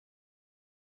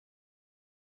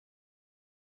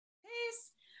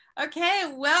Okay,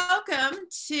 welcome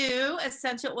to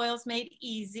Essential Oils Made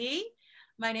Easy.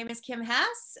 My name is Kim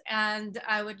Hess, and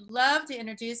I would love to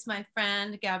introduce my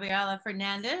friend Gabriela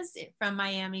Fernandez from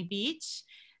Miami Beach.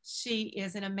 She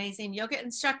is an amazing yoga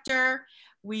instructor.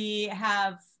 We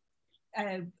have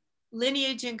a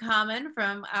lineage in common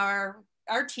from our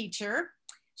teacher.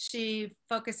 She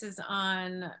focuses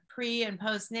on pre and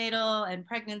postnatal and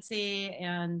pregnancy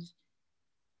and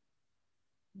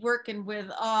working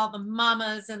with all the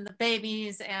mamas and the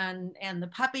babies and the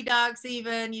puppy dogs.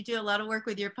 Even you do a lot of work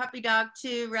with your puppy dog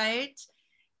too, right?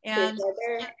 And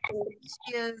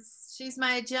she's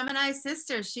my Gemini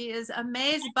sister. She is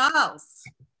amazing balls.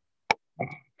 Hi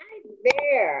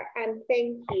there, and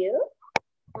thank you.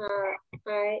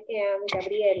 I am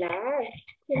Gabriela, as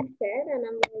Kim said, and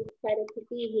I'm very excited to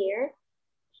be here.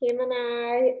 Kim and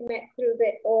I met through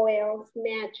the Ōils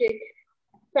magic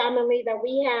family that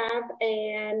we have,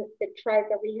 and the tribe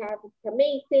that we have is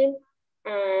amazing.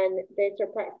 And they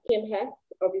surprised Kim Hess,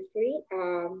 obviously,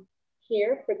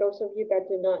 here. For those of you that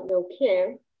do not know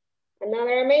Kim,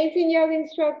 another amazing yoga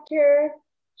instructor.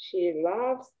 She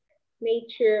loves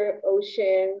nature,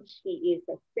 ocean. She is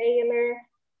a sailor.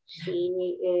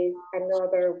 She is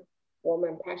another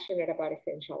woman passionate about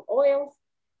essential oils,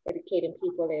 educating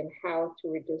people in how to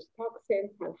reduce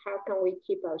toxins and how can we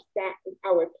keep our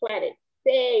planet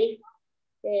safe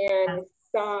and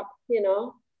stop,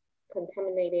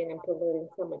 contaminating and polluting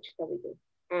so much that we do.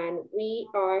 And we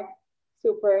are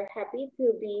super happy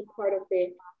to be part of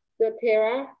the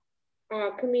doTERRA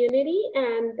community,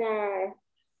 and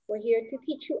we're here to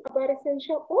teach you about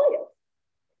essential oils.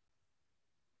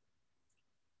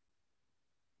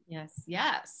 Yes,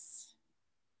 yes.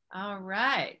 All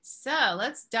right, so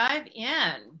let's dive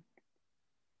in.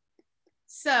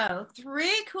 So 3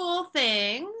 cool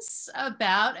things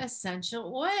about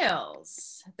essential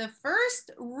oils. The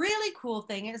first really cool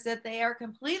thing is that they are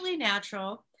completely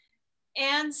natural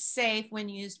and safe when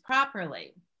used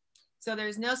properly. So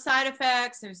there's no side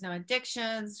effects, there's no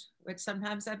addictions, which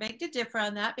sometimes I beg to differ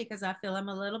on that because I feel I'm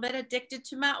a little bit addicted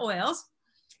to my oils.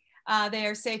 They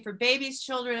are safe for babies,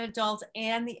 children, adults,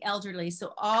 and the elderly.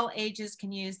 So all ages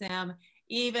can use them.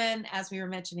 Even as we were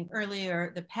mentioning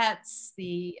earlier, the pets,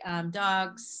 the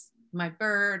dogs, my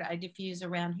bird, I diffuse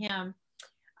around him.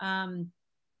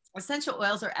 Essential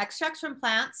oils are extracts from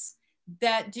plants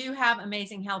that do have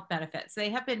amazing health benefits. They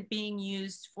have been being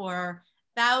used for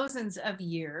thousands of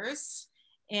years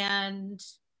and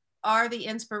are the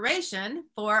inspiration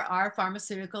for our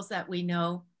pharmaceuticals that we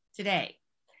know today.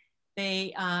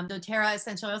 They, doTERRA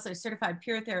essential oils are certified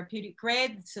pure therapeutic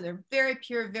grade, so they're very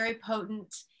pure, very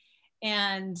potent.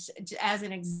 And as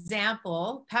an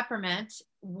example, peppermint,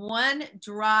 1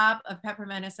 drop of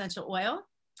peppermint essential oil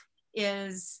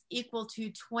is equal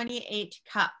to 28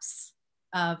 cups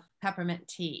of peppermint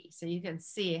tea. So you can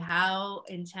see how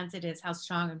intense it is, how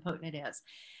strong and potent it is.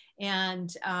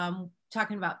 And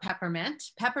talking about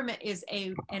peppermint, peppermint is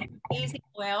an amazing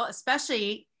oil,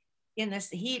 especially in this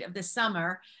heat of the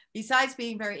summer. Besides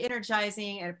being very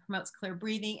energizing, and it promotes clear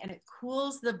breathing and it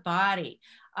cools the body.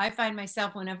 I find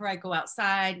myself whenever I go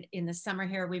outside in the summer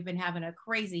here, we've been having a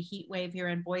crazy heat wave here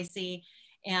in Boise,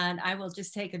 and I will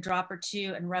just take a drop or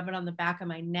 2 and rub it on the back of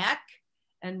my neck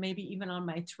and maybe even on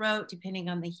my throat, depending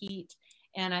on the heat.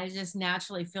 And I just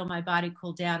naturally feel my body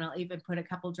cool down. I'll even put a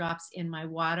couple drops in my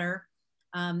water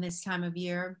this time of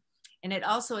year. And it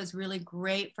also is really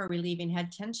great for relieving head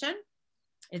tension.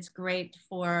 It's great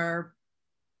for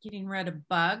getting rid of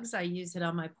bugs. I use it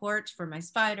on my porch for my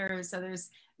spiders. So there's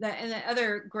that. And the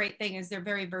other great thing is they're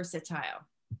very versatile.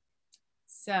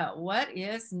 So what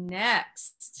is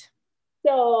next?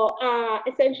 So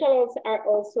essential oils are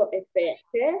also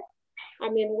effective. I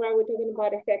mean, when we're talking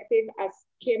about effective, as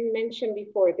Kim mentioned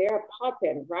before, they are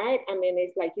potent, right? I mean,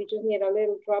 it's like you just need a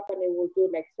little drop and it will do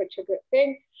like such a good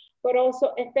thing. But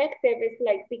also effective is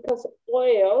like because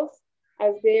oils,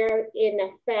 as they're in a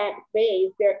fat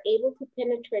base, they're able to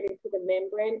penetrate into the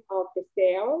membrane of the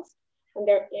cells, and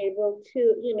they're able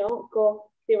to, go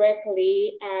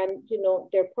directly, and,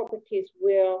 their properties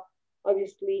will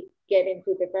obviously get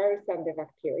into the virus and the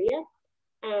bacteria.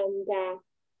 And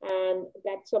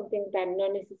that's something that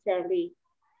not necessarily,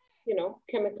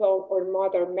 chemical or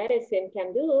modern medicine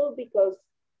can do, because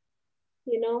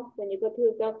when you go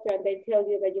to the doctor and they tell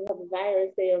you that you have a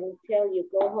virus, they only tell you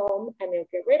go home and they'll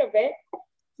get rid of it.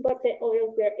 But the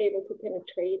oils, they're able to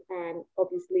penetrate. And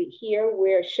obviously here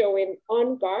we're showing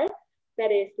On Guard.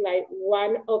 That is like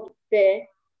one of the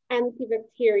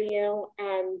antibacterial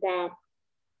and,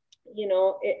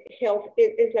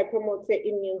 it like promotes the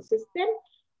immune system.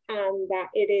 And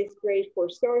it is great for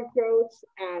sore throats,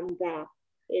 and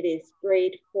it is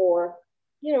great for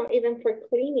you know, even for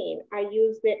cleaning, I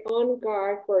use the On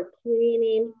Guard for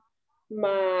cleaning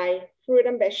my fruit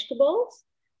and vegetables.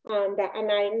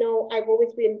 And I know I've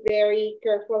always been very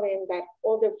careful in that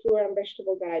all the fruit and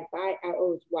vegetables that I buy, I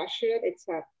always wash it. It's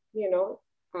a, you know,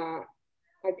 I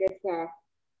guess,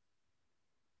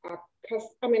 because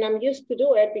I mean, I'm used to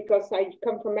do it because I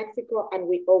come from Mexico and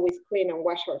we always clean and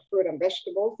wash our fruit and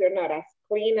vegetables. They're not as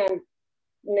clean and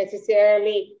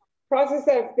necessarily processed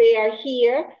as they are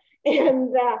here.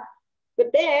 And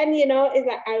but then, you know, is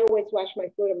that I always wash my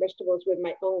fruit and vegetables with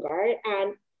my On Guard.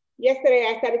 And yesterday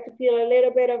I started to feel a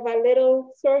little bit of a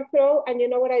little sore throat. And you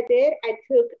know what I did? I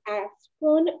took a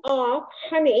spoon of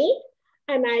honey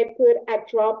and I put a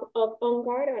drop of On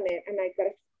Guard on it. And I got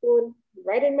a spoon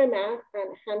right in my mouth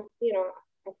and, you know,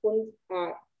 a spoon,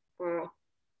 a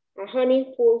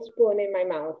honey full spoon in my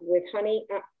mouth with honey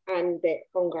and the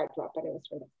On Guard drop. And it was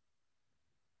wonderful.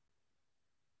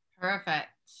 Perfect.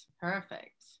 Perfect.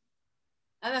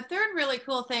 And the third really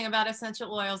cool thing about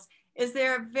essential oils is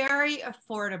they're very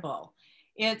affordable.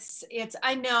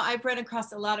 I know I've run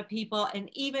across a lot of people and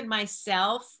even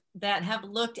myself that have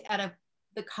looked at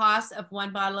the cost of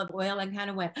one bottle of oil and kind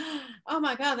of went, oh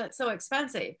my God, that's so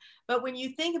expensive. But when you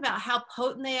think about how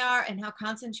potent they are and how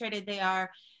concentrated they are,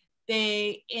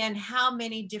 and how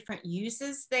many different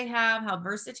uses they have, how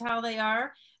versatile they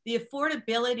are, the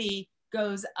affordability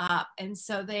goes up. And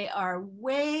so they are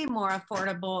way more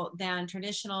affordable than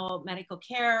traditional medical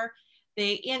care.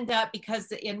 They end up,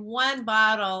 because in one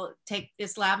bottle, take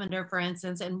this lavender, for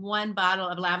instance, in one bottle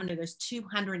of lavender, there's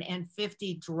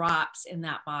 250 drops in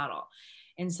that bottle.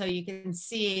 And so you can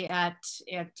see at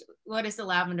what is the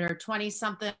lavender, 20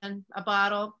 something a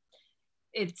bottle?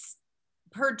 It's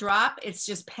per drop, it's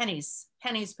just pennies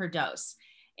per dose.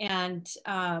 And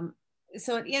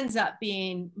so it ends up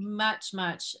being much,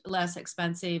 much less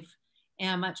expensive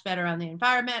and much better on the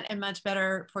environment and much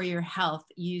better for your health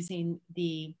using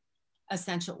the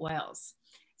essential oils.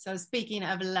 So speaking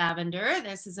of lavender,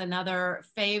 this is another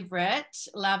favorite.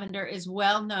 Lavender is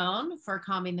well known for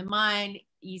calming the mind,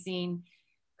 easing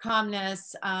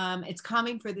calmness. It's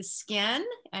calming for the skin.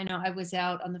 I know I was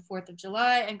out on the 4th of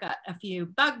July and got a few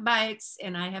bug bites,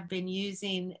 and I have been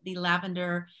using the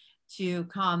lavender to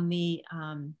calm the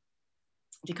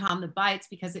bites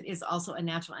because it is also a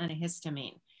natural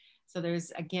antihistamine. So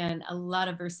there's, again, a lot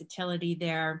of versatility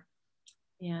there.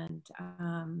 And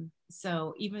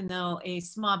so even though a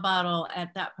small bottle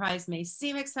at that price may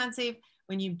seem expensive,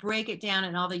 when you break it down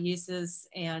and all the uses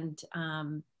and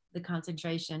the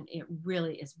concentration, it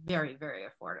really is very, very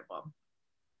affordable.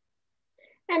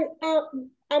 And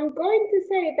I'm going to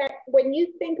say that when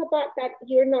you think about that,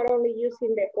 you're not only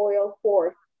using the oil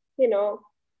for, you know,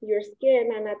 your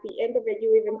skin, and at the end of it,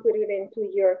 you even put it into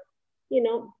your, you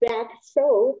know, bath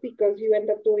soap because you end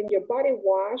up doing your body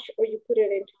wash, or you put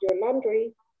it into your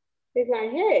laundry. It's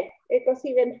like, hey, it goes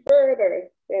even further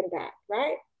than that,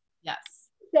 right? Yes.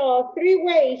 So 3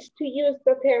 ways to use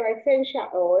doTERRA essential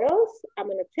oils. I'm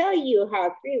going to tell you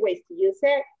how 3 ways to use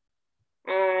it.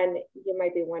 And you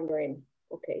might be wondering,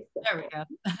 okay. So there we go.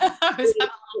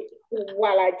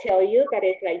 While I tell you that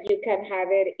it's like you can have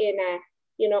it in a,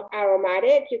 you know,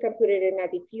 aromatic, you can put it in a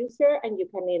diffuser and you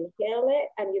can inhale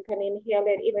it, and you can inhale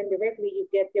it even directly. You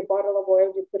get your bottle of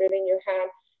oil, you put it in your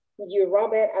hand, you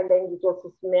rub it, and then you just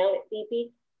smell it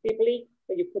deeply,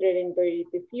 or you put it in the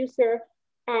diffuser.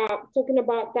 Talking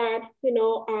about that, you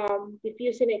know,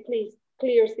 diffusing it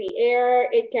clears the air.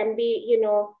 It can be, you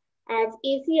know, as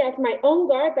easy as my On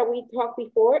Guard that we talked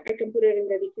before. I can put it in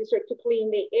the diffuser to clean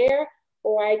the air,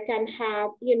 or I can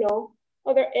have, you know,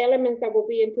 other elements that will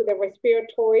be into the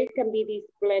respiratory. It can be this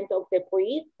blend of the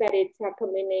breathe, that it's a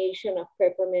combination of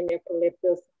peppermint,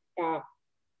 eucalyptus, I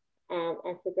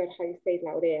forgot how you say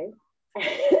laurel.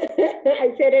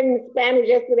 I said it in Spanish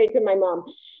yesterday to my mom.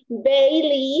 Bay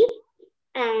leaf,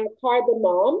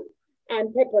 cardamom,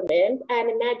 and peppermint. And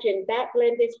imagine that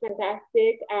blend is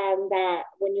fantastic. And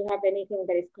when you have anything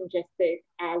that is congested,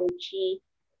 allergy,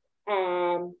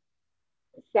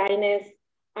 sinus,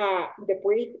 the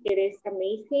breathe, it is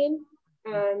amazing.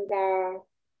 And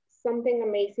something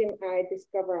amazing I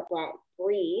discovered about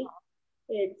breathe,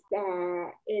 it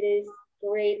is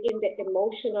great in the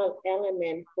emotional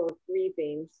element for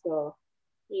breathing. So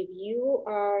if you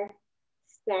are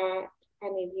sad,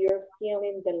 and if you're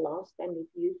feeling the loss, and if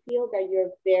you feel that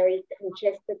you're very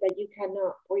congested, that you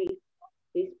cannot breathe,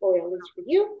 this oil is for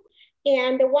you.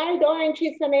 And the wild orange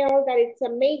is an oil that it's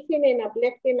amazing and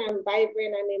uplifting and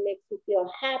vibrant, and it makes you feel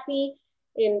happy,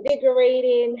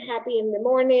 invigorating, happy in the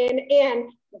morning,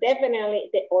 and definitely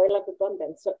the oil of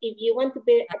abundance. So if you want to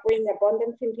bring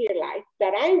abundance into your life,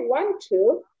 that I want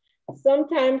to,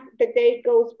 Sometimes the day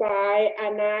goes by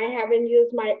and I haven't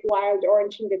used my wild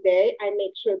orange in the day. I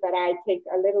make sure that I take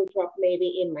a little drop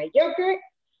maybe in my yogurt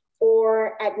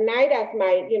or at night as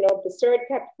my, dessert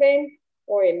type thing,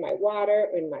 or in my water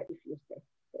or in my diffuser.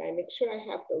 But I make sure I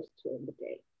have those two in the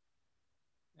day.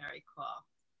 Very cool.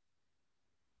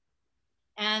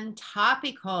 And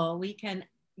topical, we can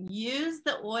use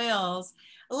the oils.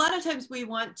 A lot of times we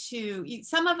want to,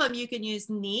 some of them you can use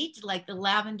neat, like the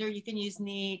lavender, you can use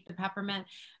neat, the peppermint,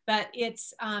 but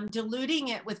it's diluting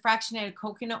it with fractionated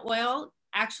coconut oil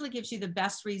actually gives you the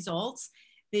best results.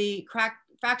 The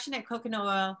fractionated coconut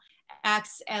oil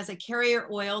acts as a carrier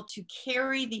oil to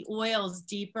carry the oils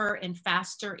deeper and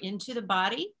faster into the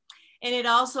body. And it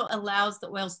also allows the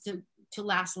oils to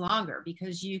last longer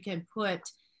because you can put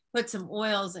some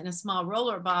oils in a small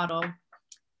roller bottle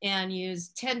and use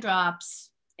 10 drops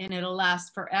and it'll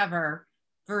last forever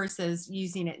versus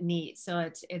using it neat. So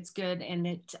it's good, and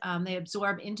they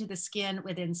absorb into the skin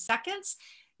within seconds.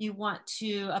 You want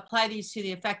to apply these to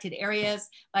the affected areas.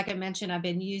 Like I mentioned, I've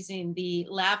been using the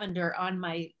lavender on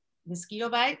my mosquito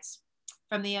bites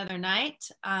from the other night.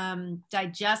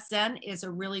 Digestin is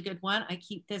a really good one. I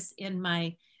keep this in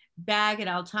my bag at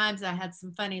all times. I had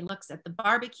some funny looks at the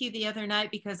barbecue the other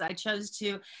night because I chose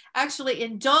to actually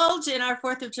indulge in our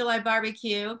 4th of July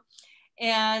barbecue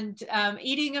and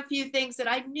eating a few things that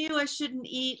I knew I shouldn't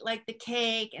eat, like the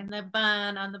cake and the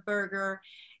bun on the burger.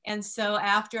 And so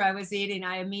after I was eating,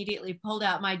 I immediately pulled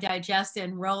out my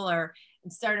Digestin roller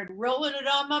and started rolling it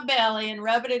on my belly and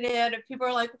rubbing it in. And people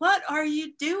are like, "What are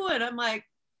you doing?" I'm like,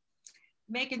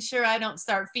 making sure I don't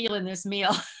start feeling this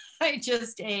meal I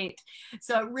just ate.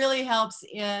 So it really helps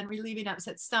in relieving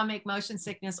upset stomach, motion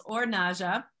sickness, or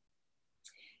nausea.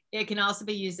 It can also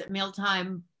be used at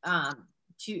mealtime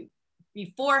to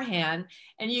beforehand,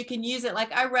 and you can use it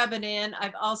like I rub it in.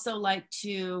 I've also like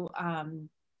to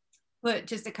put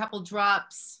just a couple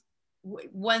drops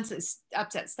once it's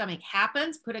upset stomach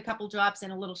happens, put a couple drops in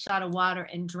a little shot of water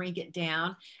and drink it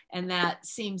down. And that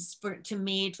seems to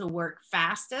me to work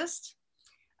fastest.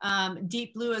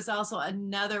 Deep Blue is also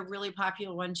another really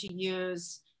popular one to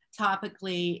use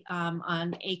topically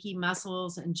on achy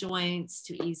muscles and joints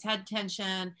to ease head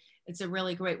tension. It's a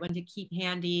really great one to keep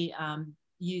handy,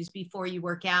 use before you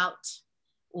work out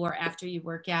or after you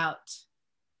work out.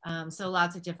 So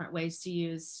lots of different ways to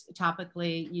use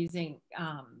topically, using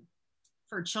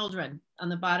for children on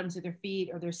the bottoms of their feet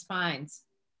or their spines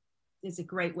is a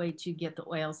great way to get the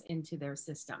oils into their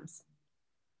systems.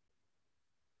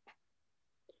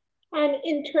 And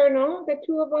internal, the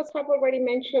two of us have already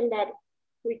mentioned that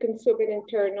we consume it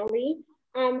internally,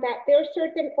 and that there are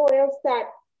certain oils that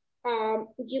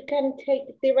you can take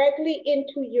directly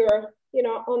into your,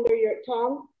 under your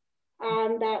tongue,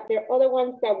 and that there are other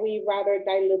ones that we rather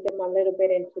dilute them a little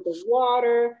bit into the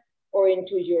water or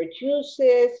into your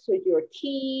juices, to your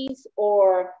teas,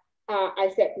 or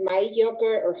I said my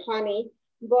yogurt or honey.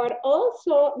 But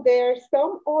also there are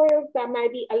some oils that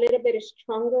might be a little bit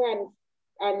stronger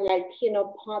and like,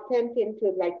 potent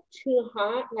into like too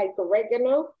hot, like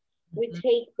oregano. We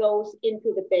take those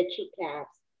into the bedsheet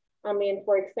caps. I mean,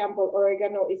 for example,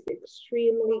 oregano is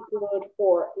extremely good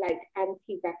for like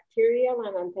antibacterial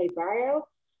and antiviral.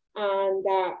 And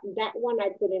that one I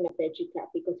put in a veggie cap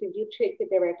because if you take it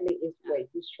directly, it's way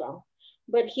too strong.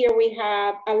 But here we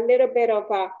have a little bit of,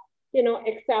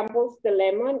 examples. The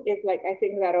lemon is like, I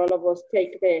think that all of us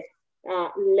take the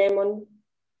little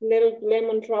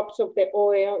lemon drops of the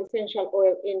oil, essential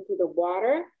oil, into the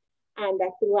water, and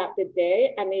that throughout the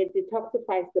day, and it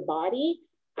detoxifies the body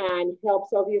and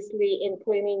helps obviously in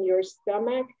cleaning your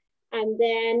stomach. And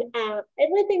then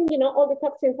everything, all the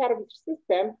toxins out of your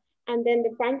system. And then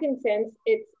the frankincense,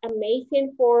 it's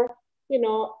amazing for,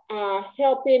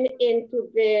 helping into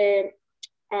the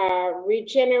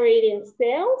regenerating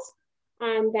cells.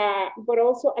 And, but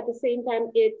also at the same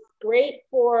time, it's great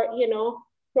for,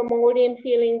 promoting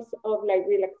feelings of like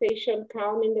relaxation,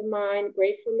 calming the mind,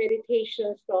 great for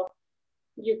meditation. So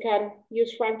you can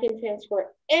use frankincense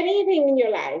for anything in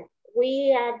your life. We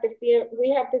have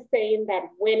the saying that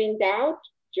when in doubt,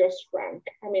 just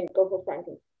go for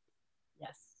frankincense.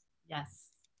 Yes, yes.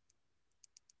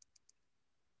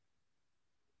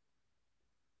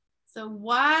 So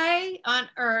why on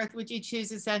earth would you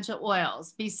choose essential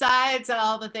oils besides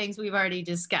all the things we've already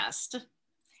discussed?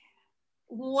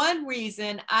 One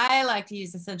reason I like to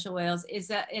use essential oils is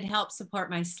that it helps support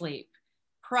my sleep.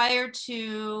 Prior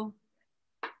to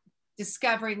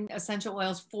discovering essential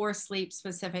oils for sleep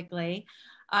specifically,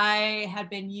 I had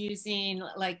been using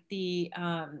like the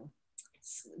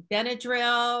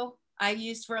Benadryl I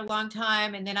used for a long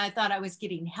time, and then I thought I was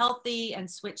getting healthy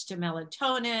and switched to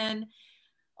melatonin.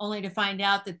 only to find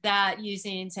out that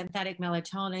using synthetic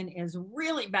melatonin is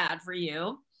really bad for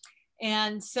you.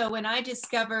 And so when I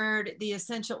discovered the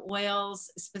essential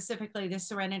oils, specifically the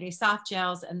Serenity soft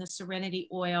gels and the Serenity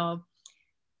oil,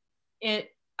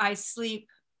 I sleep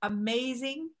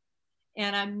amazing,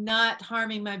 and I'm not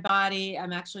harming my body.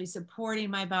 I'm actually supporting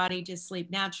my body to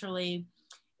sleep naturally.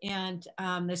 And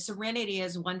the Serenity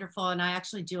is wonderful. And I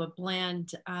actually do a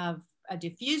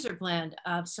diffuser blend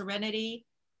of Serenity,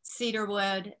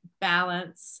 cedarwood,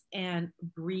 balance, and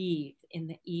breathe in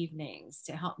the evenings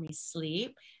to help me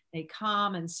sleep. They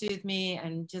calm and soothe me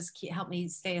and just help me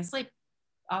stay asleep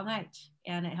all night.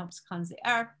 And it helps cleanse the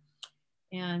air.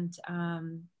 And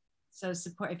so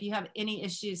support, if you have any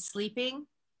issues sleeping,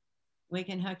 we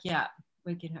can hook you up.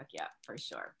 We can hook you up for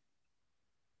sure.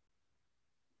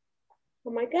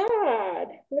 Oh my God,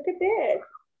 look at this.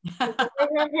 I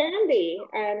have handy,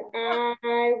 and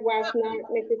I was not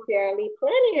necessarily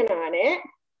planning on it.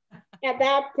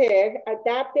 Adaptive,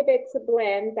 it's a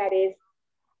blend that is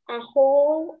a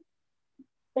whole,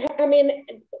 I mean,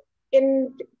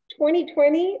 in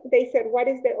 2020, they said, what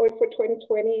is the oil for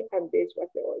 2020? And this was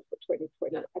the oil for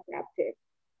 2020, adaptive.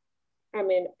 I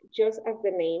mean, just as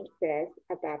the name says,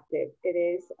 adaptive, it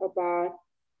is about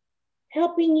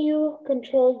helping you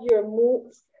control your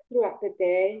moods throughout the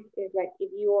day. It's like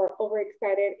if you are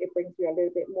overexcited, it brings you a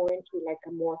little bit more into like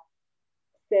a more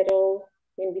settle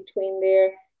in between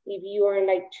there. If you are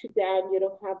like too down, you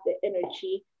don't have the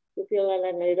energy, you feel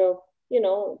like a little,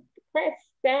 depressed,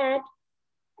 sad,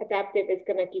 adaptive is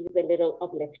gonna give you the little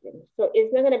uplifting. So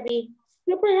it's not gonna be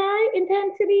super high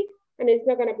intensity, and it's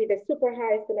not gonna be the super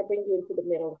high, it's gonna bring you into the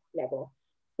middle level.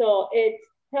 So it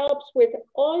helps with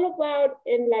all about,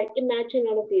 and like imagine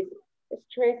all of these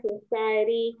stress,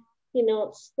 anxiety,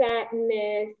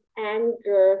 sadness,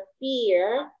 anger,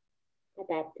 fear,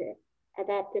 adaptive.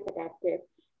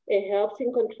 It helps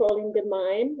in controlling the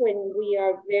mind when we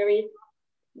are very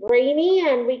brainy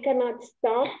and we cannot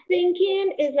stop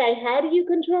thinking. It's like, how do you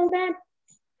control that?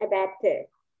 Adaptive.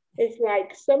 It's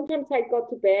like sometimes I go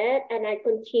to bed and I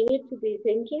continue to be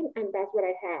thinking, and that's what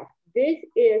I have. This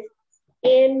is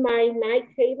in my night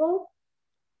table.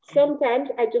 Sometimes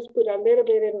I just put a little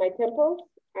bit in my temples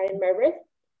and in my wrist,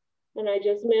 and I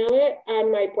just smell it,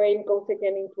 and my brain goes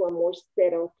again into a more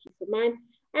settled peace of mind.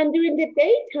 And during the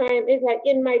daytime, it's like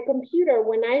in my computer,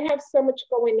 when I have so much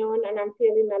going on and I'm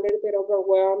feeling a little bit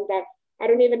overwhelmed that I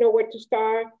don't even know where to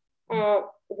start,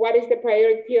 what is the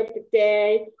priority of the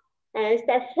day, I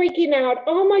start freaking out.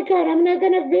 Oh my God, I'm not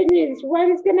gonna finish. What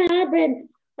is gonna happen?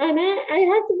 And I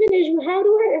have to finish.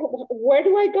 Where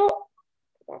do I go?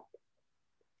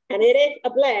 And it is a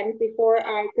blend before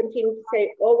I continue to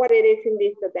say, what it is in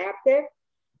this adaptive.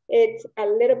 It's a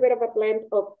little bit of a blend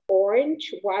of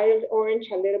orange, wild orange,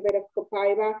 a little bit of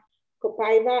copaiba.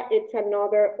 Copaiba, it's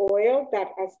another oil that,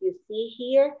 as you see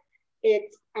here,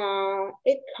 it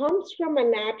comes from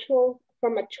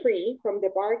from a tree, from the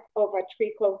bark of a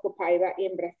tree called copaiba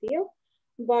in Brazil.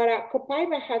 But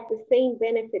copaiba has the same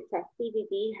benefits as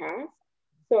CBD has.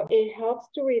 So it helps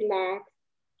to relax,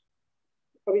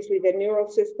 obviously the neural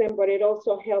system, but it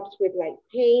also helps with like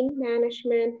pain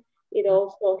management. It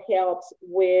also helps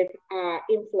with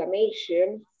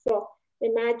inflammation. So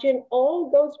imagine all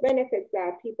those benefits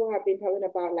that people have been talking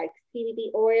about, like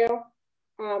CBD oil.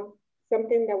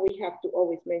 Something that we have to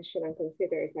always mention and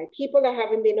consider is like people that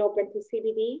haven't been open to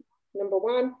CBD, number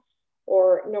one,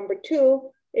 or number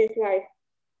two is like,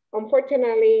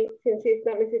 unfortunately, since it's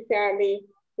not necessarily,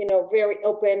 very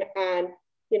open and,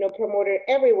 promoted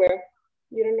everywhere,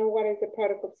 you don't know what is the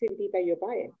product of CBD that you're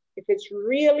buying. If it's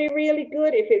really, really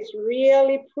good, if it's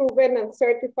really proven and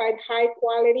certified high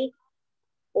quality,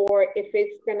 or if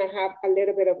it's gonna have a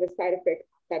little bit of a side effect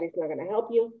that is not gonna help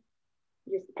you,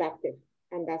 use adaptive.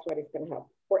 And that's what it's gonna help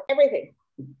for everything.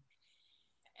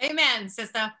 Amen,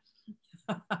 sister.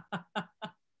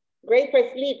 Great for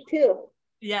sleep too.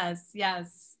 Yes,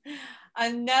 yes.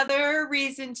 Another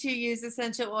reason to use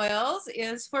essential oils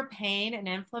is for pain and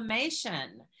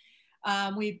inflammation.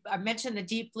 I mentioned the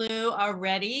deep blue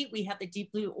already. We have the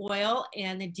deep blue oil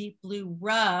and the deep blue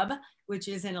rub, which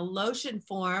is in a lotion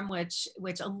form, which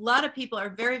a lot of people are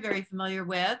very, very familiar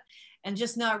with, and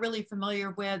just not really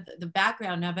familiar with the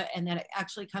background of it, and that it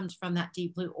actually comes from that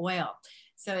deep blue oil.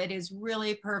 So it is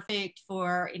really perfect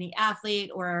for any athlete,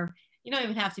 or you don't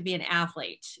even have to be an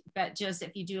athlete, but just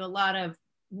if you do a lot of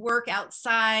work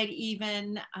outside,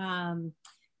 even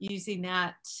using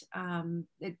that,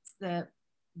 it's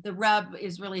the rub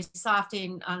is really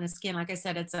softening on the skin. Like I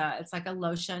said, it's like a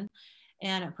lotion,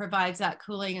 and it provides that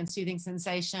cooling and soothing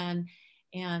sensation.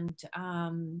 And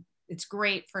it's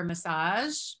great for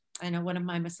massage. I know one of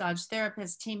my massage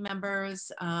therapist team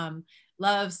members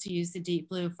loves to use the deep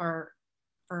blue for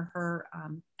her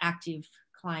active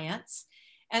clients.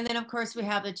 And then of course we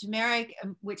have the turmeric,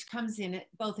 which comes in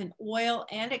both an oil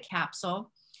and a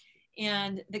capsule.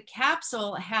 And the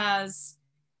capsule has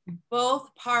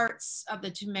both parts of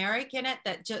the turmeric in it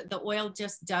that the oil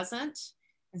just doesn't.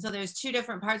 And so there's two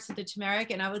different parts of the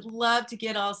turmeric, and I would love to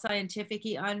get all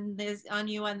scientific-y on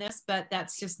you on this, but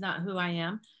that's just not who I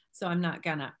am. So I'm not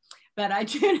gonna, but I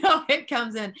do know it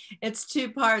comes in, it's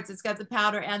two parts. It's got the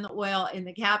powder and the oil in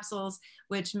the capsules,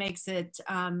 which makes it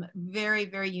very,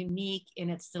 very unique in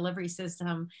its delivery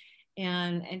system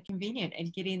and convenient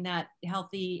and getting that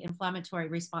healthy inflammatory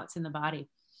response in the body.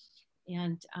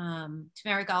 And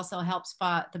turmeric also helps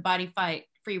the body fight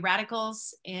free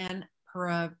radicals and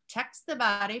protects the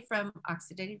body from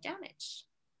oxidative damage.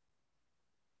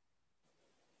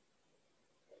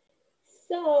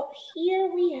 So here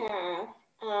we have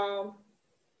a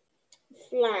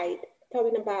slide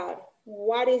talking about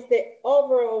what is the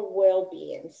overall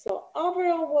well-being. So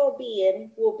overall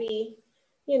well-being will be,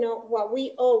 you know, what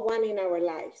we all want in our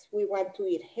lives. We want to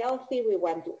eat healthy, we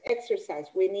want to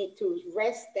exercise, we need to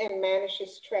rest and manage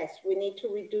stress, we need to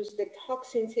reduce the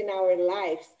toxins in our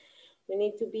lives, we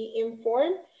need to be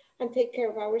informed and take care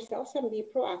of ourselves and be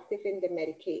proactive in the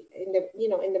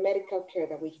medical care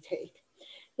that we take.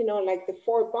 You know, like the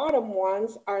four bottom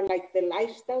ones are like the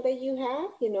lifestyle that you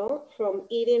have, you know, from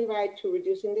eating right to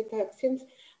reducing the toxins,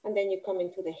 and then you come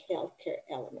into the healthcare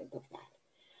element of that.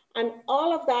 And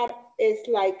all of that is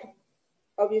like,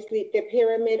 obviously, the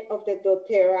pyramid of the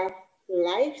doTERRA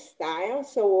lifestyle.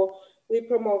 So we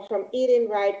promote from eating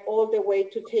right all the way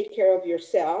to take care of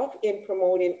yourself in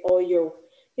promoting all your,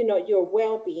 you know, your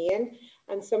well-being.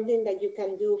 And something that you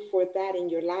can do for that in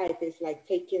your life is like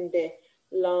taking the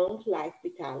long life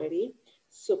vitality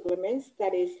supplements.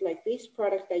 That is like this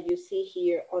product that you see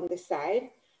here on the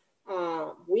side.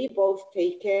 We both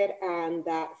take it, and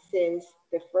since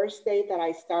the first day that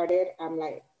I started, I'm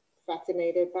like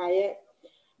fascinated by it.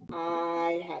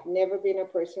 I had never been a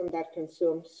person that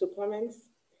consumed supplements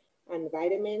and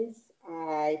vitamins.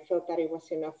 I felt that it was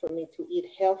enough for me to eat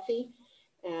healthy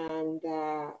and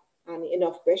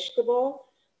enough vegetable.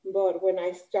 But when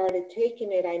I started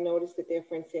taking it, I noticed the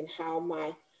difference in how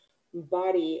my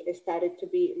body started to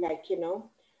be like, you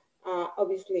know,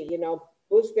 obviously, you know,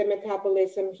 boost the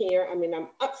metabolism here. I mean,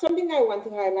 something I want to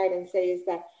highlight and say is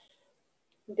that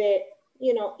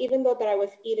you know, even though that I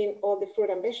was eating all the fruit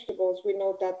and vegetables, we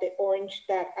know that the orange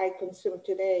that I consume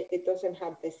today, it doesn't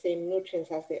have the same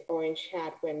nutrients as the orange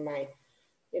had when my,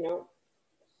 you know,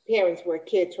 parents were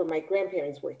kids or my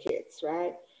grandparents were kids,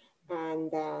 right? And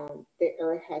the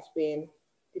earth has been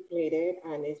depleted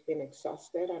and it's been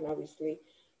exhausted, and obviously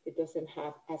it doesn't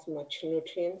have as much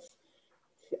nutrients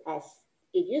as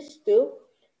it used to.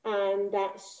 And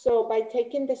so by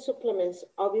taking the supplements,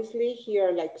 obviously here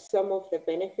are like some of the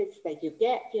benefits that you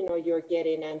get. You know, you're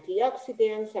getting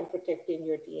antioxidants and protecting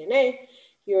your DNA,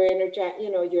 your energy,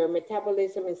 you know, your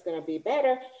metabolism is going to be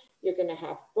better. You're going to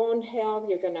have bone health,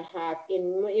 you're going to have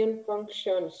immune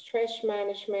function, stress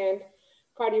management,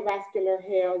 cardiovascular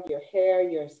health, your hair,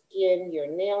 your skin, your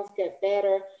nails get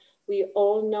better. We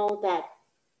all know that,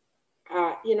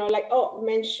 you know, like,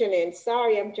 mentioning,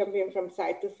 sorry, I'm jumping from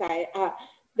side to side.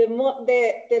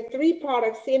 The three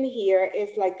products in here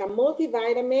is like a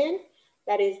multivitamin,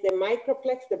 that is the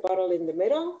Microplex, the bottle in the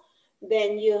middle.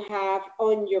 Then you have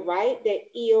on your right, the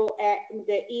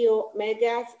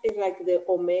Omegas is like the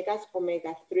omegas,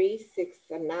 omega-3, 6,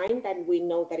 and 9, that we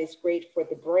know that is great for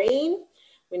the brain.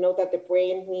 We know that the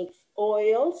brain needs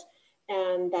oils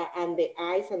and the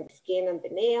eyes and the skin and the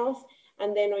nails.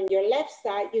 And then on your left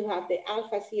side, you have the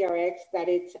Alpha CRX, that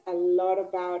it's a lot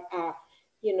about,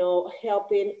 you know,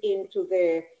 helping into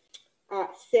the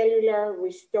cellular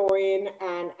restoring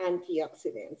and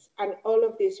antioxidants. And all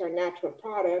of these are natural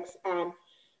products. And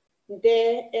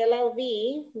the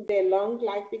LLV, the Long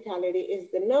Life Vitality, is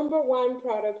the #1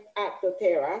 product at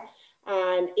doTERRA.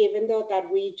 And even though that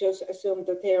we just assume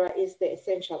doTERRA is the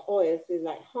essential oils, it's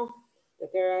like,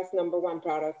 doTERRA's #1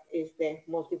 product is the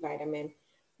multivitamin,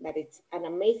 that it's an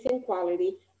amazing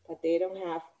quality, that they don't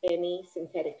have any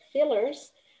synthetic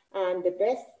fillers. And the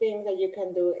best thing that you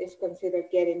can do is consider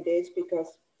getting this,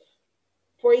 because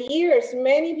for years,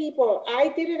 many people, I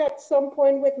did it at some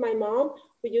point with my mom.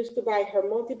 We used to buy her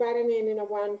multivitamin in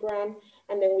one brand,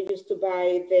 and then we used to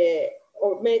buy the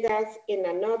omegas in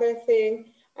another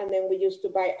thing, and then we used to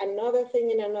buy another thing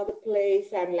in another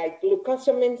place, and like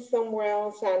glucosamine somewhere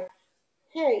else. And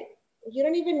hey, you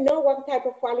don't even know what type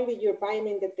of quality you're buying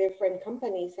in the different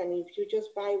companies. And if you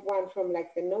just buy one from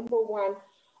like the #1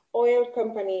 oil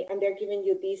company and they're giving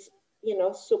you these, you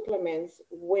know, supplements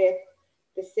with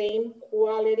the same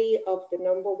quality of the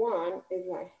number one, is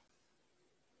like,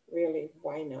 really,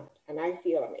 why not? And I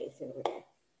feel amazing with it.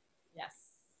 Yes.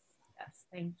 Yes.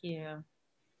 Thank you.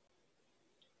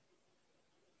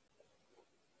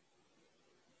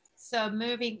 So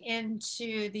moving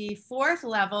into the fourth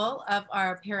level of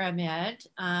our pyramid,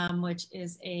 which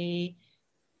is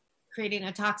creating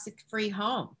a toxic-free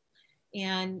home.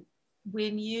 And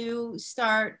when you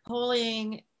start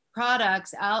pulling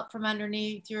products out from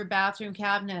underneath your bathroom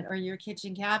cabinet or your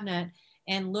kitchen cabinet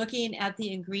and looking at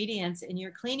the ingredients in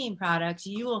your cleaning products,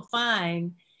 you will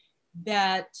find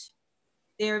that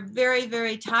they're very,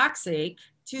 very toxic,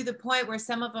 to the point where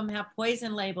some of them have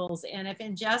poison labels, and if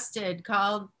ingested,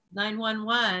 call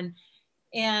 911.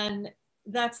 And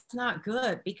that's not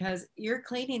good, because you're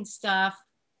cleaning stuff,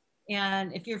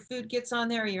 and if your food gets on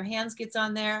there or your hands gets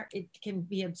on there, it can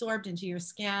be absorbed into your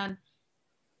skin.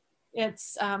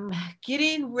 It's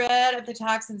getting rid of the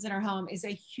toxins in our home is a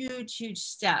huge, huge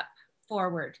step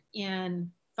forward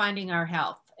in finding our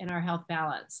health and our health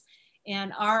balance.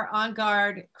 And our On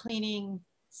Guard cleaning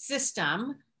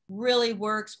system really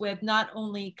works with not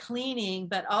only cleaning,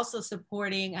 but also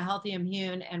supporting a healthy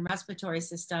immune and respiratory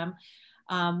system.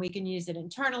 We can use it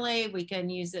internally. We can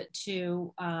use it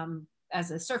to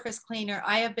as a surface cleaner.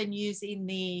 I have been using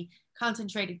the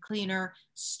concentrated cleaner,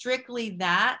 strictly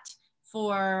that,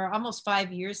 for almost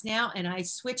 5 years now. And I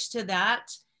switched to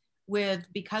that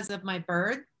because of my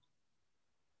bird,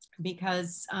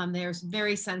 because they're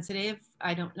very sensitive.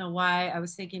 I don't know why. I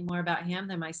was thinking more about him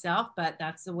than myself, but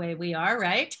that's the way we are,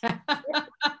 right?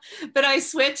 But I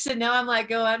switched, and now I'm like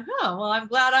going, oh, well, I'm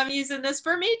glad I'm using this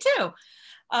for me too.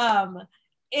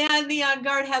 And the On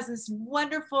Guard has this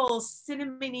wonderful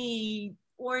cinnamony,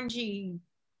 orangey,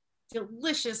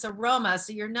 delicious aroma.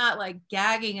 So you're not like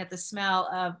gagging at the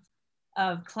smell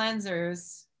of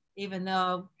cleansers, even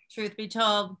though, truth be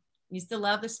told, I used to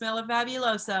love the smell of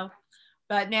Fabuloso.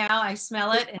 But now I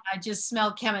smell it and I just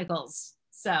smell chemicals.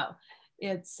 So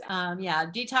it's, yeah,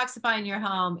 detoxifying your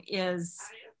home is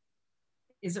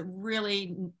it's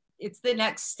the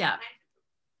next step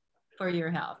for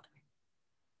your health.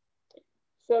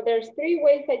 So there's 3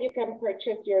 ways that you can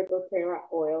purchase your doTERRA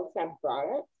oils and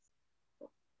products.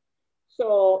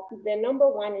 So the number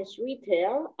one is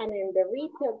retail, and in the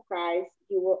retail price,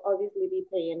 you will obviously be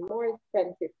paying more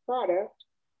expensive product.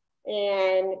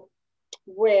 And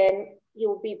when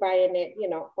you'll be buying it, you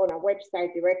know, on a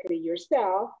website directly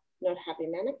yourself, not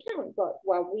having an account. But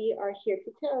what we are here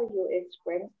to tell you is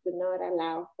friends do not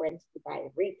allow friends to buy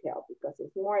retail, because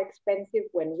it's more expensive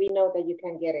when we know that you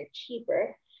can get it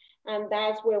cheaper. And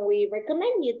that's when we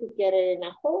recommend you to get it in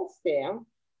a wholesale.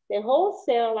 The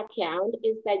wholesale account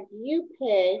is that you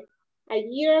pay a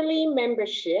yearly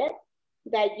membership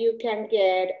that you can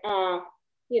get,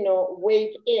 you know,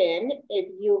 waived in. If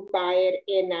you buy it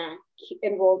in a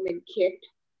enrollment kit,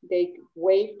 they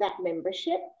waive that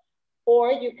membership.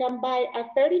 Or you can buy a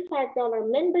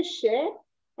 $35 membership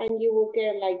and you will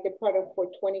get like the product for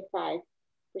 25%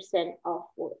 off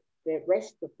for the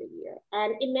rest of the year.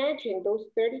 And imagine those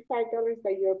 $35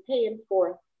 that you're paying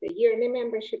for the yearly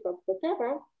membership of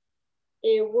doTERRA,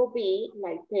 it will be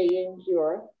like paying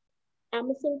your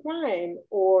Amazon Prime,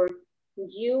 or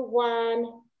you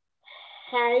want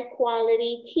high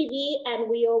quality TV and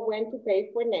we all went to pay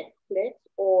for Netflix,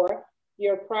 or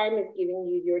your Prime is giving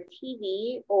you your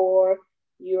TV, or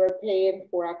you're paying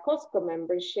for a Costco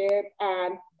membership,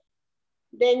 and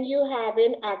then you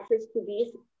having access to this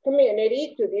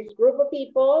community, to this group of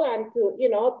people, and to, you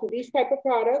know, to this type of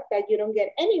product that you don't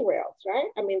get anywhere else, right?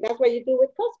 I mean, that's what you do with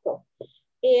Costco.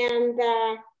 And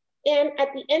at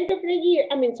the end of the year,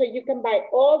 I mean, so you can buy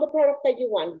all the products that you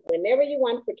want, whenever you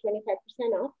want, for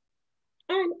 25% off.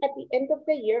 And at the end of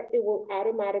the year, it will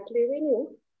automatically renew.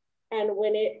 And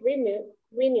when it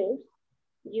renews,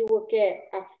 you will get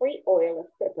a free oil of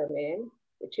peppermint,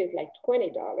 which is like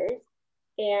 $20.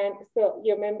 And so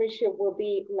your membership will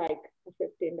be like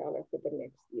 $15 for the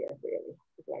next year, really.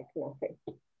 It's like nothing.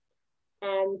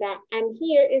 And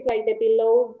here is like the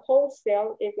below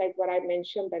wholesale is like what I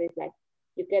mentioned, but it's like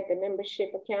you get the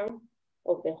membership account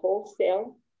of the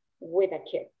wholesale with a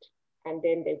kit, and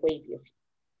then they waive your fee.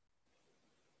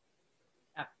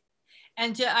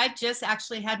 And I just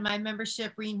actually had my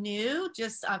membership renew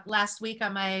just last week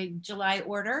on my July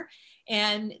order.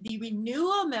 And the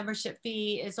renewal membership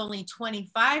fee is only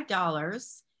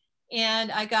 $25.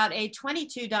 And I got a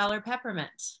 $22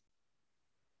 peppermint.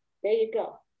 There you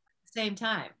go. Same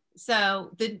time.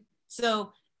 So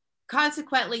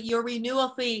consequently, your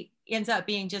renewal fee ends up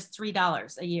being just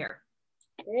 $3 a year.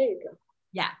 There you go.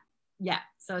 Yeah. Yeah.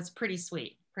 So it's pretty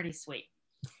sweet. pretty sweet.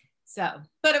 So,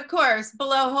 but of course,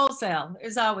 below wholesale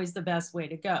is always the best way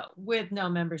to go with no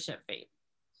membership fee.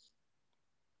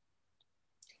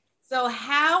 So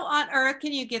how on earth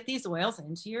can you get these oils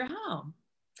into your home?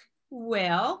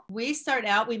 Well, we start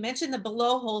out, we mentioned the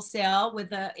below wholesale with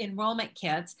the enrollment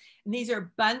kits, and these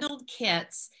are bundled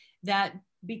kits that,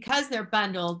 because they're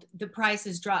bundled, the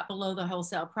prices drop below the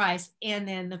wholesale price, and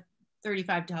then the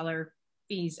 $35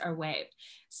 fees are waived.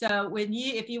 So when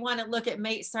if you want to look at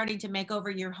starting to make over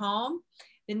your home,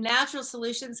 the Natural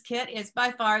Solutions Kit is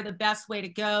by far the best way to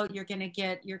go. You're going to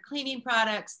get your cleaning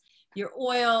products, your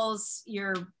oils,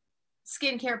 your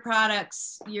skincare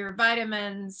products, your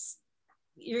vitamins.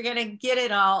 You're going to get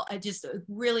it all, just a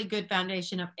really good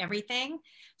foundation of everything.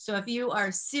 So if you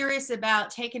are serious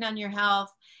about taking on your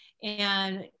health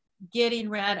and getting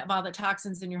rid of all the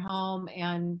toxins in your home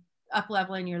and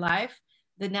up-leveling your life,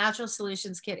 the Natural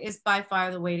Solutions Kit is by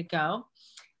far the way to go.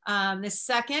 The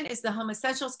second is the Home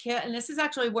Essentials Kit. And this is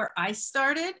actually where I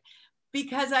started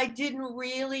because I didn't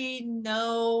really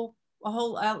know a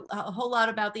whole lot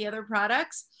about the other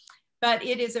products. But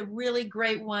it is a really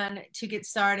great one to get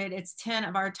started. It's 10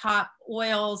 of our top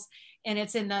oils, and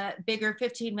it's in the bigger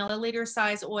 15 milliliter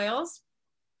size oils.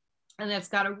 And it's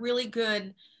got a really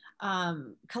good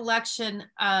collection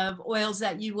of oils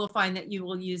that you will find that you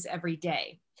will use every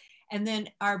day. And then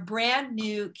our brand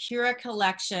new Cura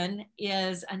collection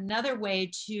is another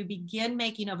way to begin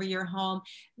making over your home,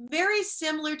 very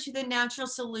similar to the Natural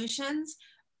Solutions,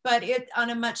 but it's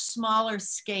on a much smaller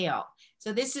scale.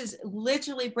 So this is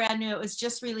literally brand new. It was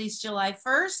just released July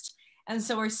 1st. And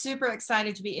so we're super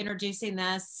excited to be introducing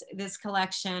this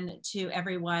collection to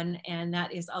everyone. And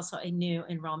that is also a new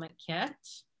enrollment kit.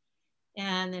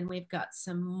 And then we've got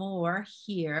some more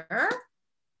here.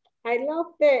 I love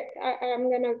that.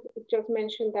 I'm going to just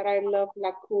mention that I love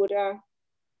La Cura,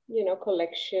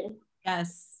 collection.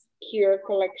 Yes. Cure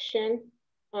collection.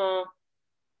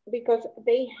 Because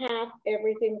they have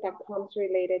everything that comes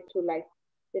related to like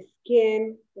the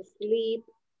skin, the sleep,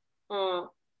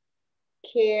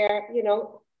 care,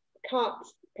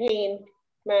 cuts, pain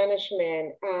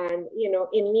management, and,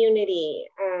 immunity,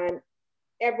 and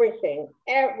everything,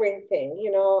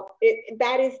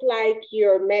 that is like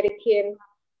your Medicaid,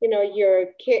 your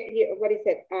kit, what is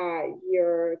it?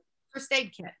 Your first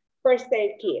aid kit. First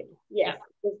aid kit, yes, yeah.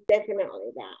 It's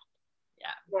definitely that.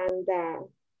 Yeah.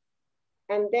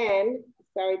 And then,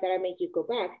 sorry that I make you go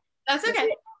back. That's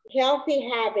okay. Healthy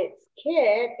Habits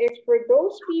Kit is for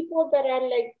those people that are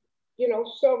like,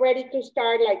 so ready to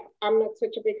start. Like, I'm not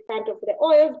such a big fan of the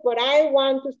oils, but I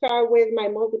want to start with my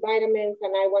multivitamins,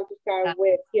 and I want to start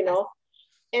with,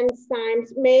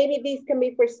 enzymes. Maybe this can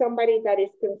be for somebody that is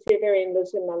considering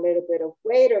losing a little bit of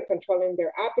weight or controlling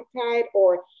their appetite,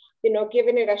 or,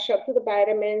 giving it a shot to the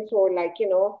vitamins, or like,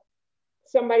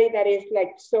 somebody that is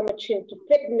like so much into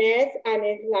fitness and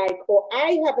is like, oh,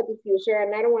 I have a diffuser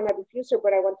and I don't want a diffuser,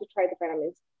 but I want to try the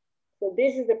vitamins. So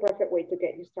this is the perfect way to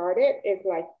get you started. It's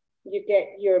like you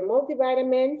get your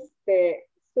multivitamins, the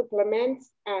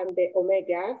supplements, and the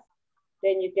omegas.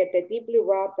 Then you get the deep blue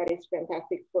rub that is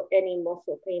fantastic for any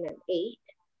muscle pain and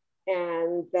ache.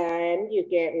 And then you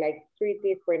get like 3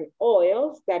 different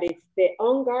oils. That is the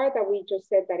On Guard that we just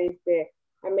said, that is the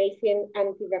amazing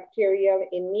antibacterial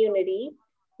immunity.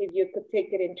 If you could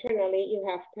take it internally, you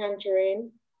have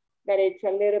tangerine, that it's a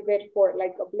little bit for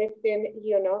like uplifting,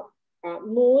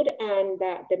 mood and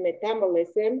the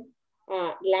metabolism.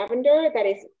 Lavender, that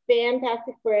is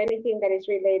fantastic for anything that is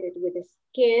related with the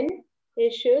skin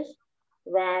issues,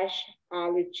 rash,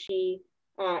 allergy,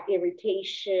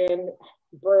 irritation,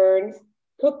 burns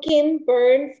in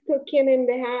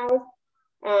the house.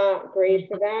 Great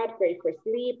for that, great for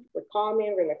sleep, for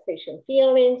calming, relaxation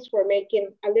feelings, for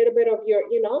making a little bit of your,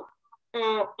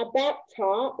 a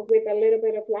bathtub with a little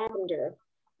bit of lavender.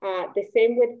 The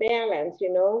same with balance,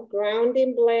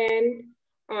 grounding blend.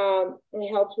 It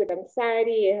helps with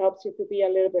anxiety. It helps you to be a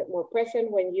little bit more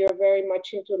present when you're very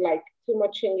much into like too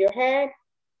much in your head.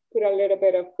 Put a little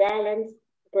bit of balance.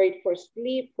 Great for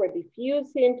sleep, for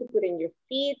diffusing, to put in your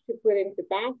feet, to put in the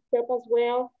bathtub as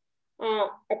well.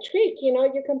 A trick,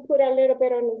 you can put a little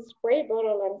bit on a spray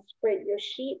bottle and spray your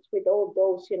sheets with all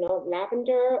those,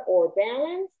 lavender or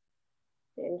balance.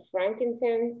 And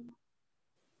frankincense,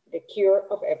 the cure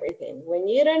of everything. When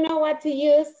you don't know what to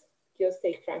use, just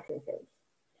take frankincense. Yes.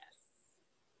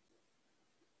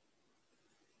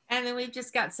 And then we've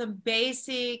just got some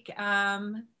basic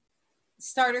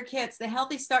starter kits. The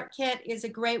Healthy Start Kit is a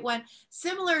great one.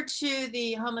 Similar to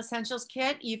the Home Essentials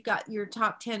Kit, you've got your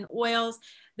top 10 oils.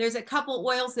 There's a couple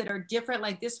oils that are different,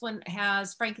 like this one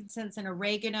has frankincense and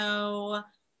oregano,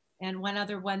 and one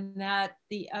other one that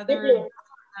the other,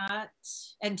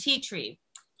 and tea tree.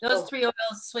 Those three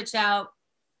oils switch out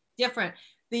different.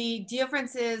 The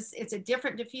difference is it's a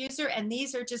different diffuser, and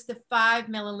these are just the 5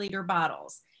 milliliter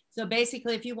bottles. So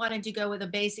basically, if you wanted to go with a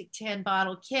basic 10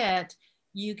 bottle kit,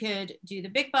 you could do the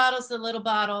big bottles, the little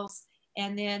bottles,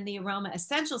 and then the Aroma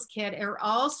Essentials kit are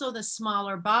also the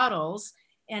smaller bottles.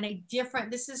 And a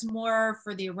different, this is more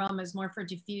for the aromas, more for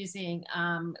diffusing,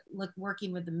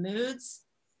 working with the moods.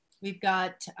 We've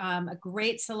got a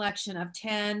great selection of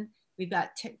 10. We've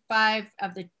got 5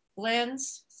 of the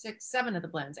blends, 6, 7 of the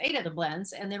blends, 8 of the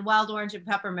blends, and then wild orange and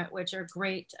peppermint, which are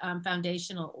great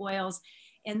foundational oils.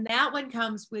 And that one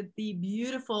comes with the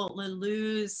beautiful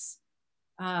Lulu's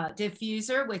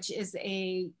diffuser, which is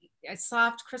a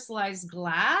soft crystallized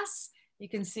glass. You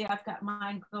can see I've got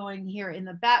mine going here in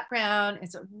the background.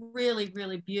 It's a really,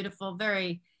 really beautiful,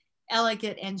 very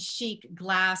elegant and chic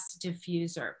glass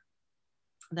diffuser.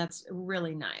 That's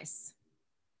really nice.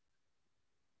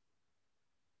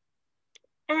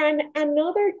 And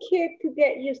another kit to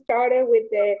get you started with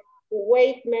the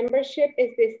Wave membership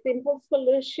is the Simple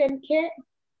Solution kit.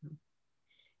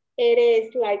 It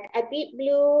is like a deep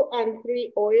blue and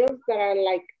 3 oils that are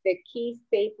like the key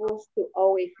staples to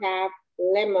always have.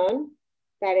 Lemon,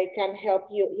 that it can help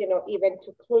you, you know, even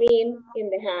to clean in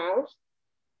the house.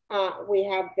 We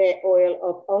have the oil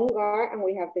of On Guard, and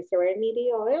we have the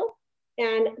Serenity oil.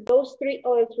 And those 3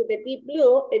 oils with the deep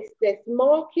blue, it's the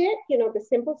small kit, you know, the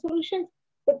Simple Solutions.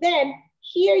 But then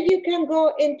here you can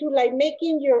go into like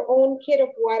making your own kit of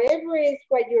whatever is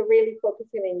what you're really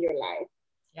focusing in your life.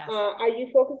 Yes. Are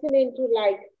you focusing into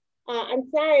like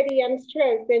anxiety and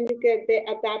stress? Then you get the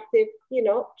adaptive, you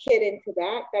know, kit into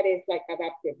that. That is like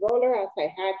adaptive roller, as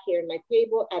I had here on my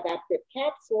table, adaptive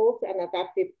capsules, and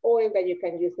adaptive oil that you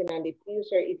can use in a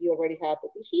diffuser if you already have a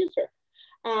diffuser.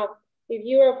 If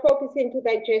you are focusing to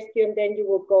digestion, then you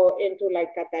will go into like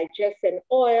a digestion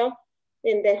oil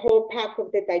in the whole pack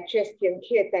of the digestion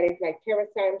kit that is like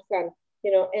terrazymes and,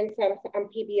 you know, enzymes and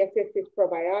PB-assisted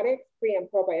probiotics, pre and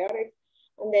probiotics.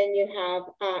 And then you have,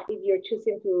 if you're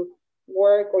choosing to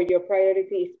work or your priority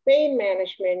is pain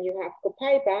management, you have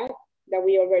copaiba that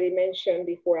we already mentioned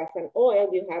before as an oil.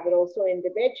 You have it also in the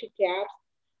veggie caps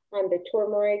and the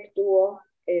turmeric duo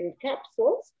in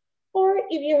capsules. Or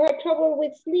if you have trouble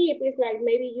with sleep, it's like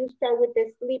maybe you start with the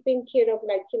sleeping kit of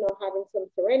like, you know, having some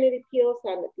Serenity pills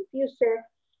and a diffuser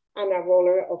and a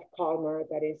roller of Calmer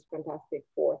that is fantastic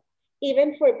for.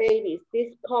 Even for babies,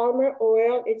 this Calmer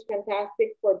oil is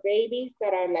fantastic for babies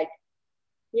that are like,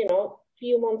 you know,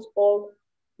 few months old,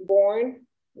 born.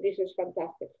 This is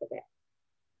fantastic for them.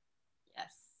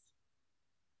 Yes.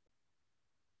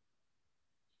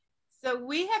 So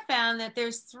we have found that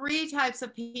there's 3 types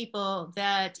of people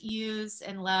that use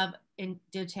and love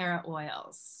doTERRA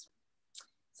oils.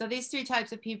 So these 3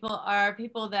 types of people are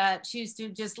people that choose to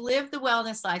just live the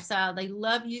wellness lifestyle. They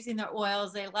love using their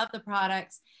oils. They love the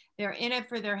products. They're in it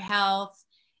for their health,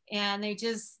 and they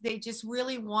just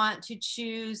really want to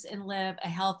choose and live a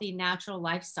healthy, natural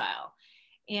lifestyle.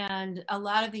 And a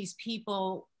lot of these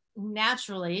people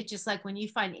naturally, just like when you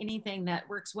find anything that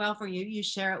works well for you, you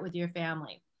share it with your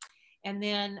family. And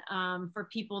then for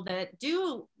people that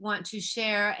do want to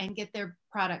share and get their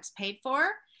products paid for,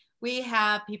 we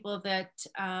have people that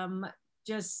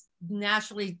just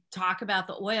naturally talk about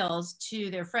the oils to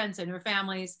their friends and their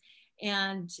families.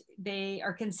 And they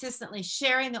are consistently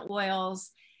sharing the oils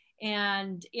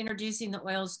and introducing the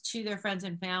oils to their friends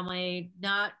and family,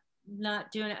 not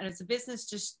doing it as a business,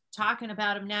 just talking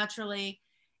about them naturally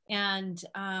and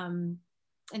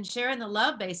sharing the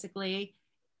love basically,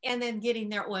 and then getting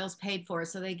their oils paid for.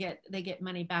 So they get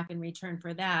money back in return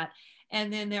for that.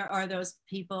 And then there are those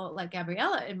people like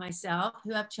Gabriela and myself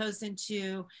who have chosen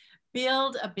to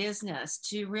build a business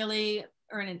to really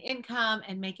earn an income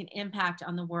and make an impact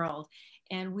on the world.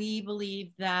 And we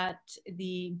believe that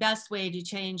the best way to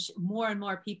change more and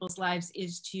more people's lives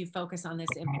is to focus on this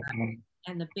impact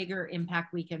and the bigger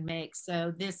impact we can make.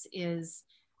 So this is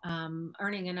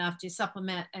earning enough to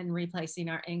supplement and replacing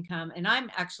our income. And I'm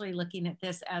actually looking at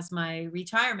this as my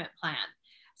retirement plan.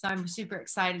 So I'm super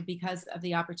excited because of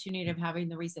the opportunity of having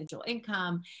the residual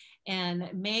income and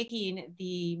making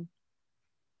the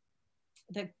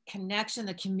connection,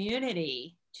 the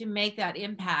community to make that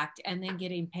impact, and then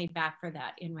getting paid back for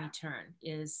that in return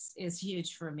is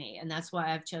huge for me. And that's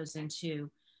why I've chosen to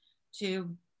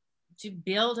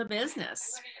build a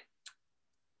business.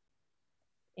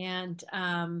 And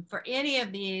for any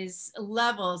of these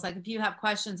levels, like if you have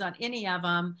questions on any of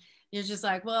them, you're just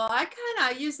like, well, I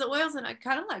kind of use the oils and I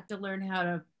kind of like to learn how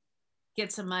to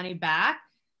get some money back,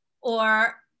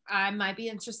 or I might be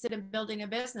interested in building a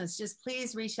business. Just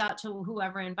please reach out to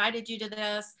whoever invited you to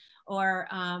this, or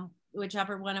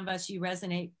whichever one of us you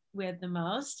resonate with the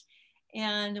most.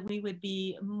 And we would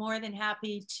be more than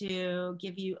happy to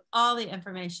give you all the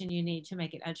information you need to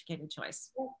make an educated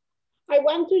choice. I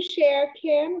want to share,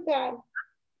 Kim, that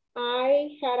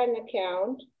I had an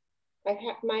account.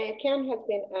 My account has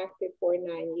been active for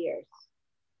 9 years.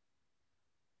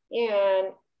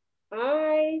 And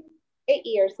 8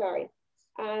 years, sorry.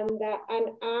 And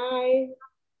I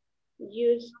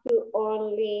used to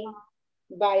only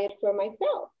buy it for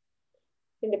myself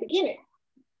in the beginning.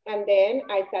 And then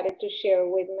I started to share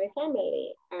with my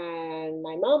family and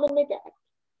my mom and my dad.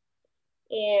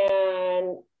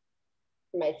 And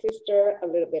my sister, a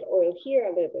little bit oil here, a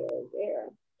little bit oil there.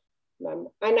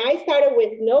 And I started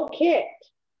with no kit.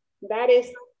 That is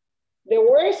the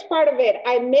worst part of it.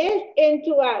 I missed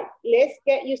into let's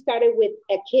get you started with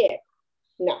a kit.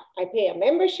 No, I pay a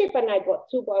membership and I bought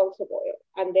 2 bottles of oil.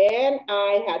 And then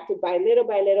I had to buy little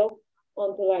by little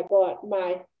until I bought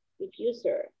my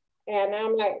diffuser. And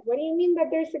I'm like, what do you mean that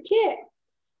there's a kit?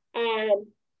 And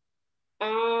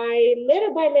I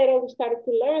little by little started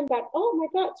to learn that, oh my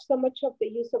God, so much of the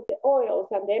use of the oils.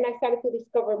 And then I started to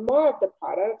discover more of the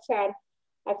products. And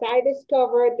as I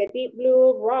discovered the deep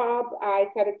blue rub, I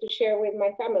started to share with my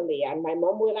family. And my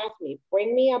mom will ask me,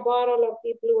 bring me a bottle of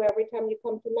deep blue every time you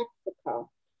come to Mexico.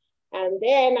 And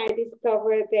then I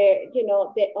discovered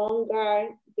the On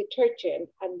Guard detergent.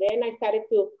 And then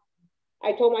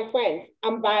I told my friends,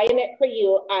 I'm buying it for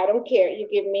you. I don't care. You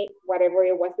give me whatever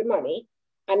it was the money.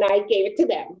 And I gave it to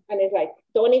them. And it's like,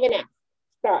 don't even ask,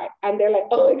 start. And they're like,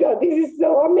 oh my God, this is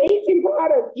so amazing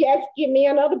product. Yes, give me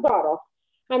another bottle.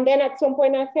 And then at some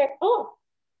point I said, oh,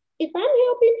 if I'm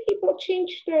helping people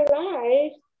change their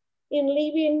lives in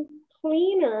living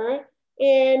cleaner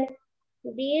and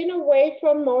being away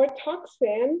from more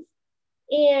toxins,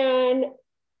 and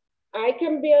I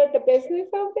can build the business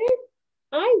of it,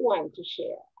 I want to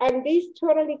share. And this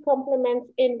totally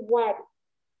complements in what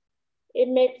it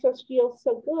makes us feel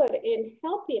so good in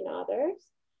helping others.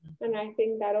 And I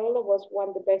think that all of us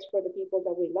want the best for the people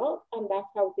that we love. And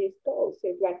that's how this goes.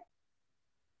 It's like,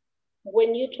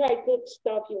 when you try good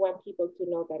stuff, you want people to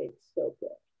know that it's so good.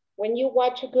 When you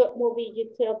watch a good movie, you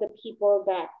tell the people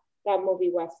that that movie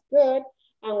was good.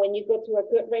 And when you go to a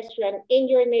good restaurant in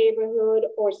your neighborhood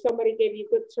or somebody gave you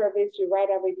good service, you write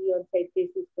a review and say,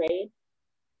 this is great.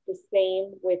 The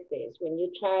same with this. When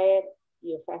you try it,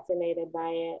 you're fascinated by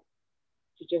it.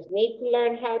 You just need to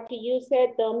learn how to use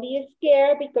it. Don't be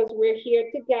scared because we're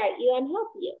here to guide you and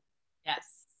help you. Yes.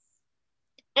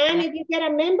 And if you get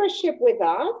a membership with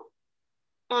us,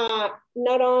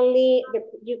 not only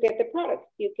you get the product,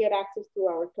 you get access to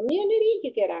our community,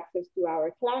 you get access to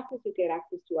our classes, you get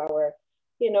access to our,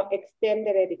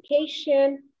 extended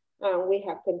education. We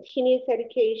have continuous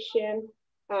education.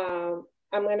 I'm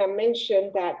going to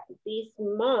mention that this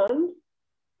month,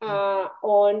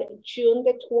 on June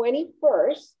the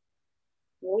 21st,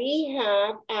 we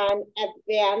have an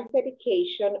advanced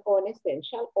education on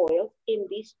essential oils in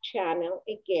this channel,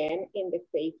 again, in the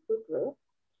Facebook group.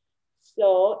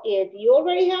 So if you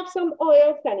already have some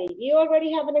oils and if you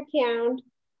already have an account,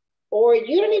 or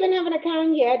you don't even have an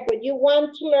account yet, but you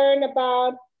want to learn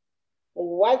about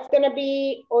what's going to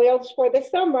be oils for the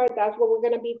summer, that's what we're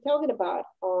going to be talking about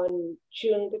on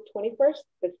June the 21st.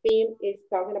 The theme is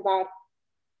talking about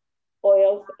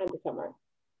oils and the summer.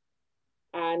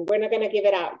 And we're not going to give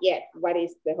it out yet. What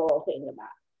is the whole thing about?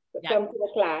 So come to the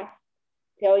class,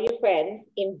 tell your friends,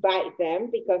 invite them,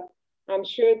 because I'm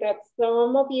sure that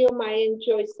some of you might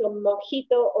enjoy some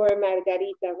mojito or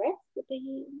margarita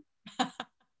recipe.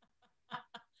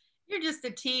 You're just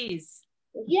a tease.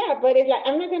 Yeah, but it's like,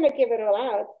 I'm not going to give it all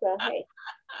out. So, hey.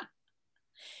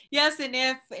 Yes, and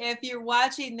if you're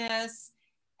watching this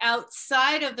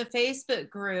outside of the Facebook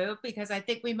group, because I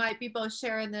think we might be both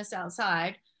sharing this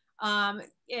outside, and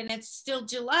it's still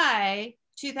July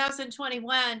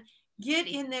 2021, get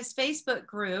in this Facebook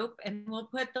group, and we'll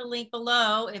put the link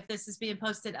below if this is being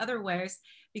posted other ways,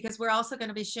 because we're also going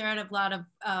to be sharing a lot of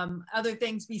other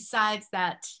things besides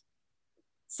that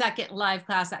second live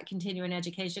class, that continuing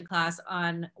education class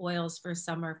on oils for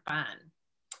summer fun.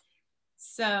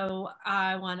 So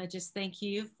I want to just thank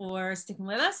you for sticking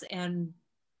with us and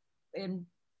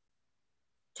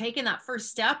taking that first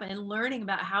step and learning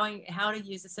about how to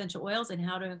use essential oils and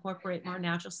how to incorporate more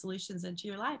natural solutions into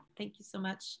your life. Thank you so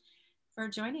much for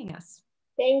joining us.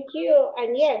 Thank you.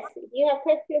 And yes, if you have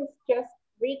questions, just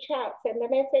reach out, send a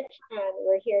message, and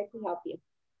we're here to help you.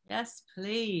 Yes,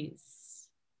 please.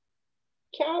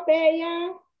 Ciao,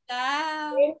 Bella.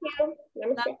 Ciao. Thank you.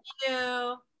 Namaste. Thank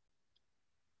you.